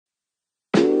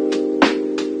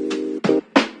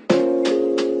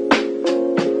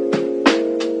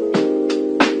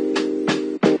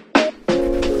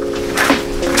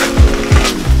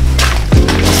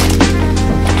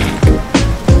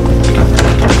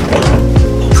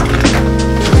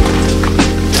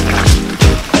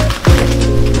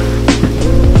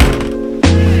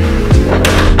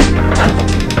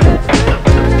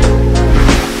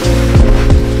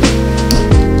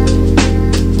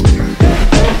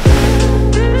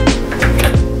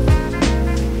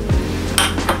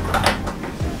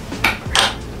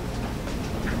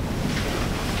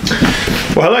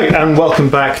Hello and welcome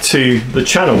back to the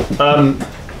channel.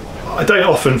 I don't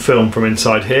often film from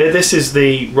inside here. This is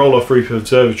the roll-off roof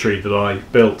observatory that I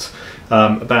built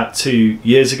about 2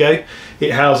 years ago.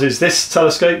 It houses this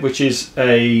telescope, which is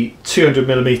a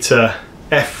 200mm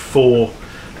f4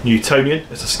 Newtonian.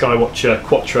 It's a Skywatcher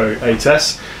Quattro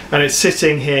 8S, and it's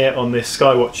sitting here on this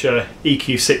Skywatcher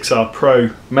EQ6R Pro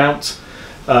mount,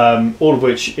 all of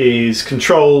which is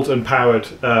controlled and powered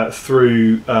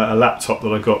through a laptop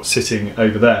that I've got sitting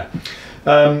over there.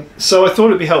 So I thought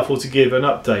it'd be helpful to give an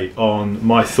update on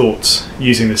my thoughts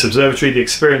using this observatory, the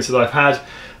experience that I've had,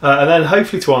 and then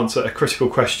hopefully to answer a critical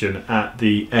question at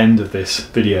the end of this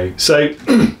video. So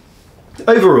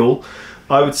overall,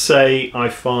 I would say I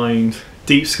find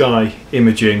deep sky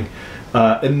imaging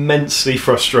immensely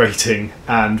frustrating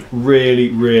and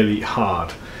really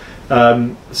hard.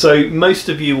 So most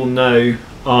of you will know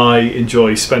I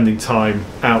enjoy spending time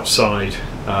outside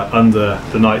under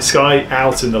the night sky,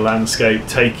 out in the landscape,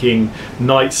 taking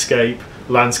nightscape,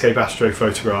 landscape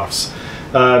astrophotographs.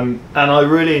 And I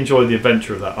really enjoy the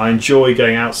adventure of that. I enjoy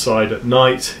going outside at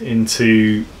night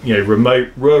into remote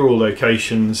rural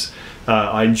locations.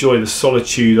 I enjoy the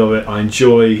solitude of it. I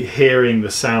enjoy hearing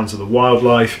the sounds of the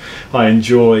wildlife. I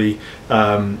enjoy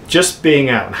just being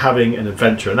out and having an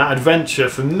adventure, and that adventure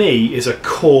for me is a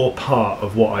core part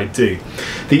of what I do.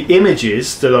 The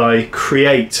images that I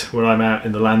create when I'm out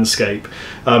in the landscape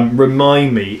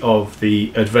remind me of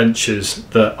the adventures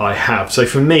that I have. So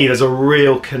for me, there's a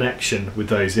real connection with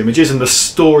those images, and the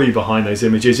story behind those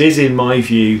images is, in my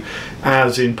view,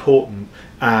 as important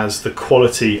as the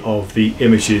quality of the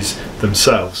images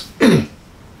themselves.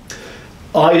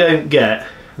 I don't get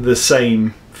the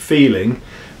same feeling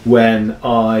when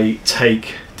I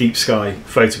take deep sky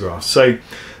photographs. So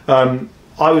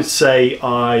I would say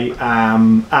I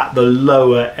am at the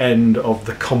lower end of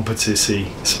the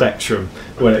competency spectrum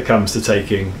when it comes to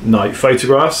taking night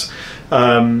photographs.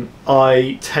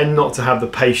 I tend not to have the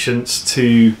patience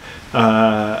to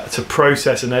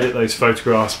process and edit those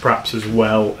photographs perhaps as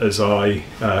well as I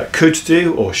could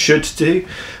do or should do.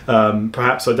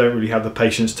 Perhaps I don't really have the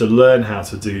patience to learn how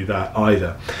to do that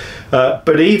either.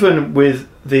 But even with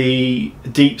the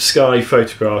deep sky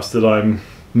photographs that I'm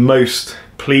most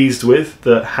pleased with,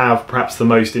 that have perhaps the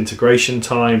most integration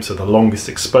time, so the longest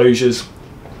exposures,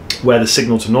 where the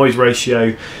signal to noise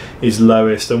ratio is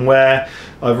lowest, and where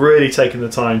I've really taken the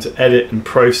time to edit and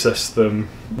process them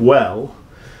well,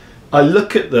 I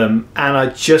look at them and I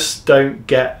just don't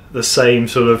get the same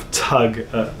sort of tug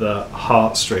at the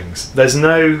heartstrings. There's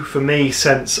no, for me,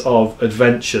 sense of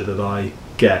adventure that I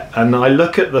get. And I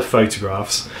look at the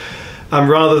photographs, and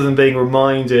rather than being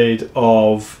reminded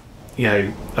of,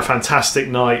 a fantastic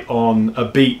night on a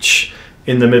beach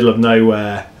in the middle of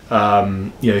nowhere,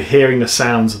 hearing the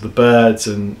sounds of the birds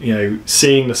and,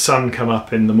 seeing the sun come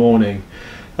up in the morning,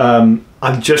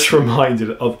 I'm just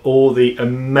reminded of all the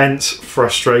immense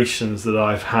frustrations that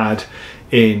I've had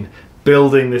in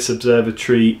building this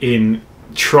observatory, in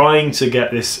trying to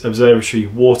get this observatory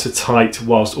watertight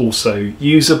whilst also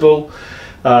usable,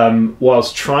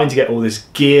 whilst trying to get all this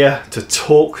gear to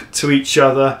talk to each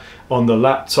other on the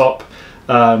laptop,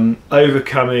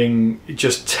 overcoming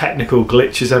just technical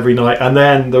glitches every night, and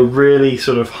then the really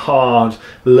sort of hard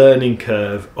learning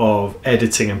curve of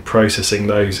editing and processing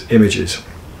those images.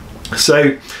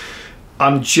 So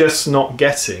I'm just not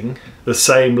getting the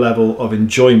same level of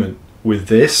enjoyment with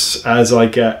this as I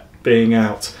get being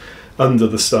out under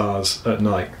the stars at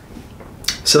night.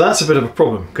 So that's a bit of a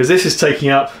problem, because this is taking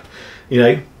up,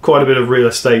 quite a bit of real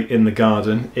estate in the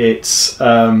garden. It's,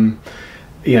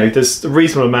 there's a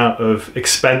reasonable amount of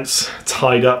expense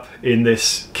tied up in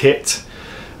this kit,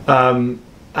 and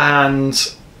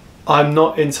I'm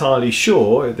not entirely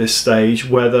sure at this stage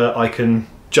whether I can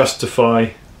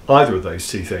justify either of those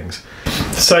two things.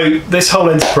 So this whole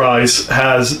enterprise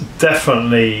has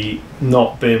definitely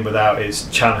not been without its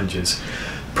challenges.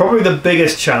 Probably the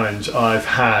biggest challenge I've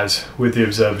had with the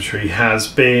observatory has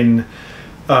been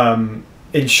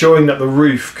ensuring that the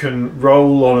roof can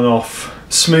roll on and off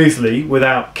smoothly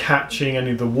without catching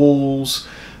any of the walls,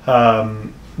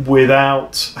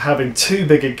 without having too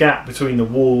big a gap between the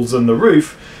walls and the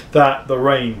roof that the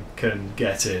rain can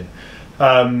get in.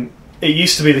 It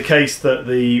used to be the case that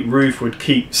the roof would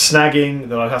keep snagging,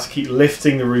 that I'd have to keep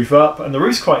lifting the roof up, and the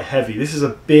roof's quite heavy. This is a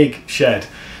big shed,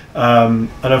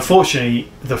 and unfortunately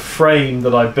the frame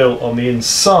that I built on the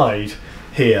inside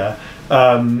here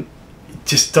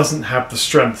just doesn't have the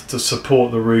strength to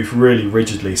support the roof really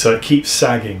rigidly, so it keeps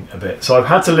sagging a bit. So I've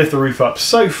had to lift the roof up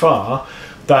so far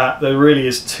that there really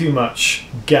is too much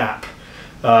gap,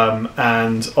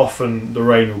 and often the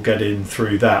rain will get in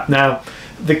through that. Now,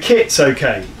 the kit's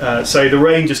okay. So the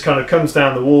rain just kind of comes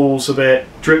down the walls a bit,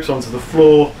 drips onto the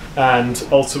floor, and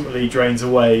ultimately drains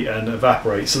away and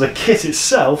evaporates. So the kit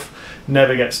itself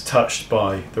never gets touched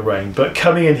by the rain. But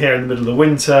coming in here in the middle of the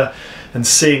winter and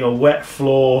seeing a wet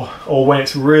floor, or when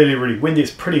it's really, really windy,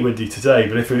 it's pretty windy today,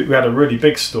 but if we had a really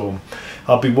big storm,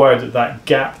 I'll be worried that that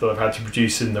gap that I've had to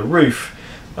produce in the roof,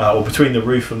 or between the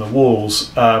roof and the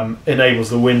walls, enables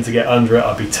the wind to get under it.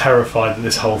 I'd be terrified that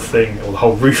this whole thing, or the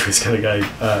whole roof, is going to go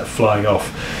flying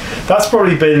off. That's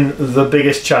probably been the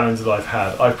biggest challenge that I've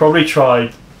had. I've probably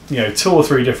tried, 2 or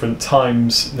 3 different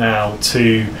times now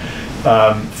to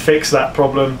fix that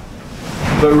problem,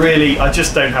 but really I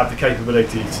just don't have the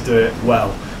capability to do it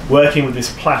well. Working with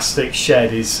this plastic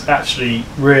shed is actually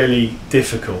really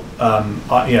difficult.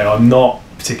 I'm not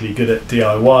particularly good at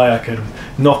DIY. I can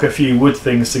knock a few wood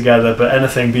things together, but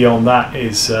anything beyond that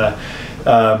is a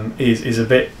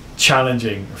bit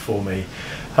challenging for me.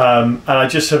 And I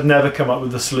just have never come up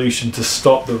with a solution to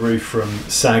stop the roof from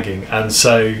sagging, and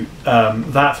so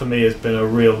that for me has been a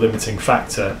real limiting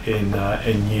factor in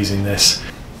using this.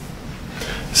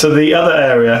 So the other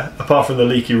area, apart from the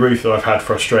leaky roof that I've had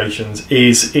frustrations,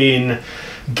 is in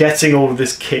getting all of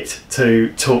this kit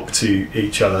to talk to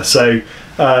each other. So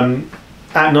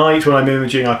at night when I'm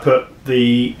imaging, I put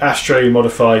the Astro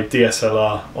modified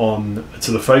DSLR on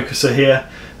to the focuser here.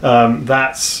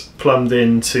 That's plumbed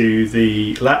into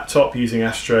the laptop using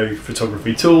Astro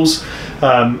photography tools.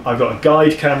 I've got a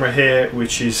guide camera here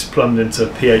which is plumbed into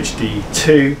PhD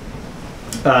 2,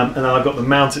 and then I've got the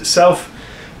mount itself,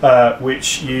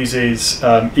 which uses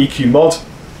EQ mod,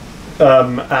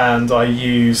 and I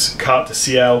use Carte de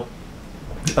Ciel,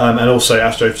 and also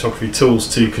astrophotography tools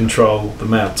to control the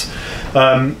mount.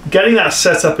 Getting that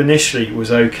set up initially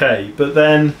was okay, but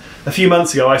then a few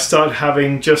months ago I started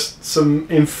having just some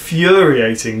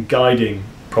infuriating guiding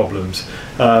problems.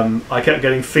 I kept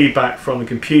getting feedback from the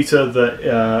computer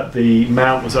that the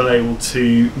mount was unable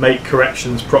to make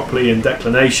corrections properly in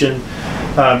declination.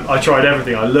 I tried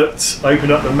everything. I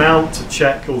opened up the mount to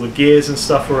check all the gears and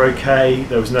stuff were okay.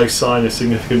 There was no sign of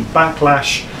significant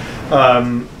backlash.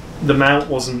 The mount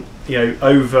wasn't,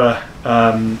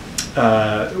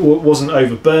 wasn't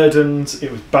overburdened.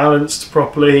 It was balanced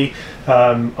properly.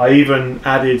 I even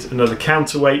added another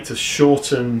counterweight to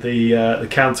shorten the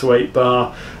counterweight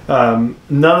bar.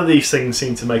 None of these things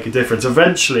seemed to make a difference.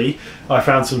 Eventually I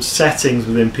found some settings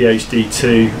within PhD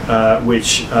 2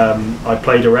 which I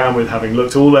played around with, having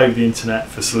looked all over the internet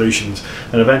for solutions,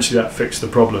 and eventually that fixed the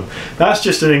problem. That's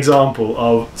just an example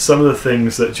of some of the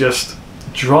things that just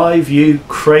drive you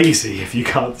crazy if you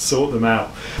can't sort them out.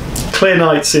 Clear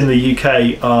nights in the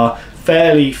UK are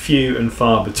fairly few and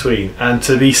far between, and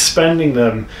to be spending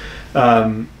them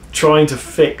trying to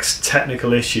fix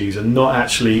technical issues and not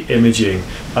actually imaging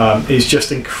is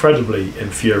just incredibly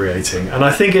infuriating. And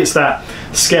I think it's that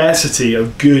scarcity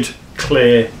of good,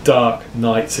 clear, dark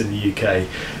nights in the UK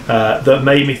that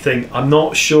made me think, I'm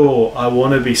not sure I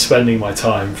want to be spending my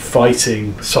time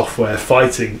fighting software,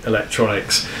 fighting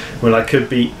electronics, when I could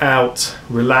be out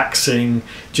relaxing,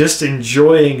 just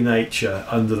enjoying nature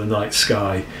under the night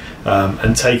sky,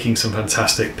 and taking some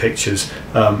fantastic pictures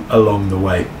along the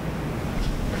way.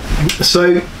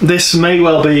 So this may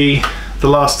well be the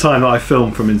last time that I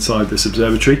film from inside this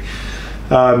observatory.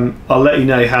 I'll let you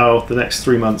know how the next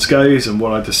 3 months goes and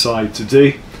what I decide to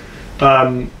do.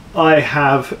 I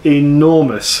have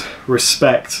enormous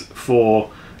respect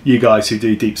for you guys who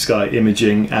do deep sky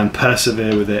imaging and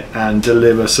persevere with it and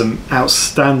deliver some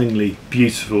outstandingly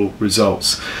beautiful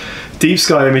results. Deep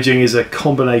sky imaging is a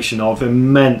combination of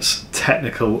immense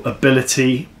technical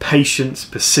ability, patience,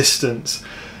 persistence,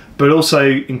 but also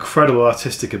incredible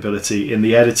artistic ability in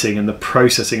the editing and the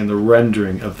processing and the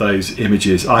rendering of those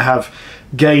images. I have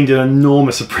gained an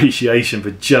enormous appreciation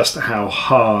for just how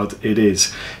hard it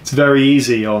is. It's very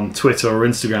easy on Twitter or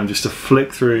Instagram just to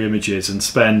flick through images and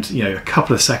spend a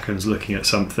couple of seconds looking at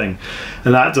something,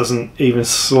 and that doesn't even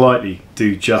slightly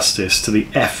do justice to the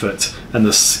effort and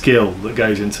the skill that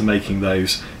goes into making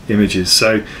those images.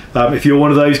 So if you're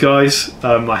one of those guys,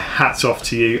 my hat's off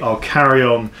to you. I'll carry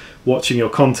on watching your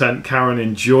content, carry on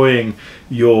enjoying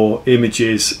your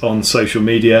images on social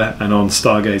media and on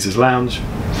Stargazers Lounge.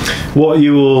 What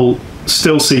you will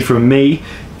still see from me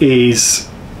is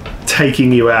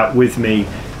taking you out with me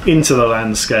into the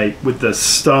landscape with the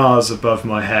stars above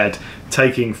my head,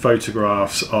 taking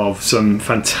photographs of some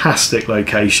fantastic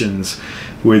locations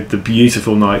with the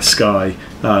beautiful night sky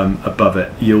above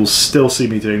it. You'll still see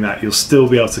me doing that. You'll still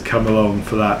be able to come along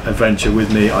for that adventure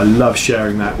with me. I love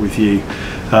sharing that with you.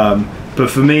 But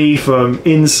for me, from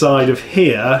inside of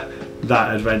here,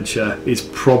 that adventure is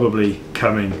probably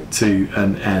coming to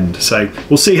an end. So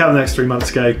we'll see how the next 3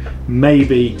 months go.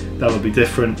 Maybe that'll be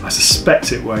different. I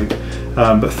suspect it won't.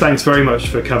 But thanks very much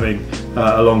for coming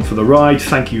along for the ride.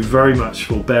 Thank you very much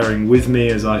for bearing with me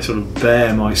as I sort of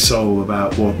bare my soul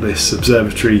about what this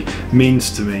observatory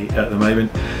means to me at the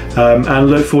moment. And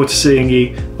look forward to seeing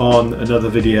you on another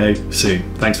video soon.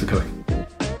 Thanks for coming.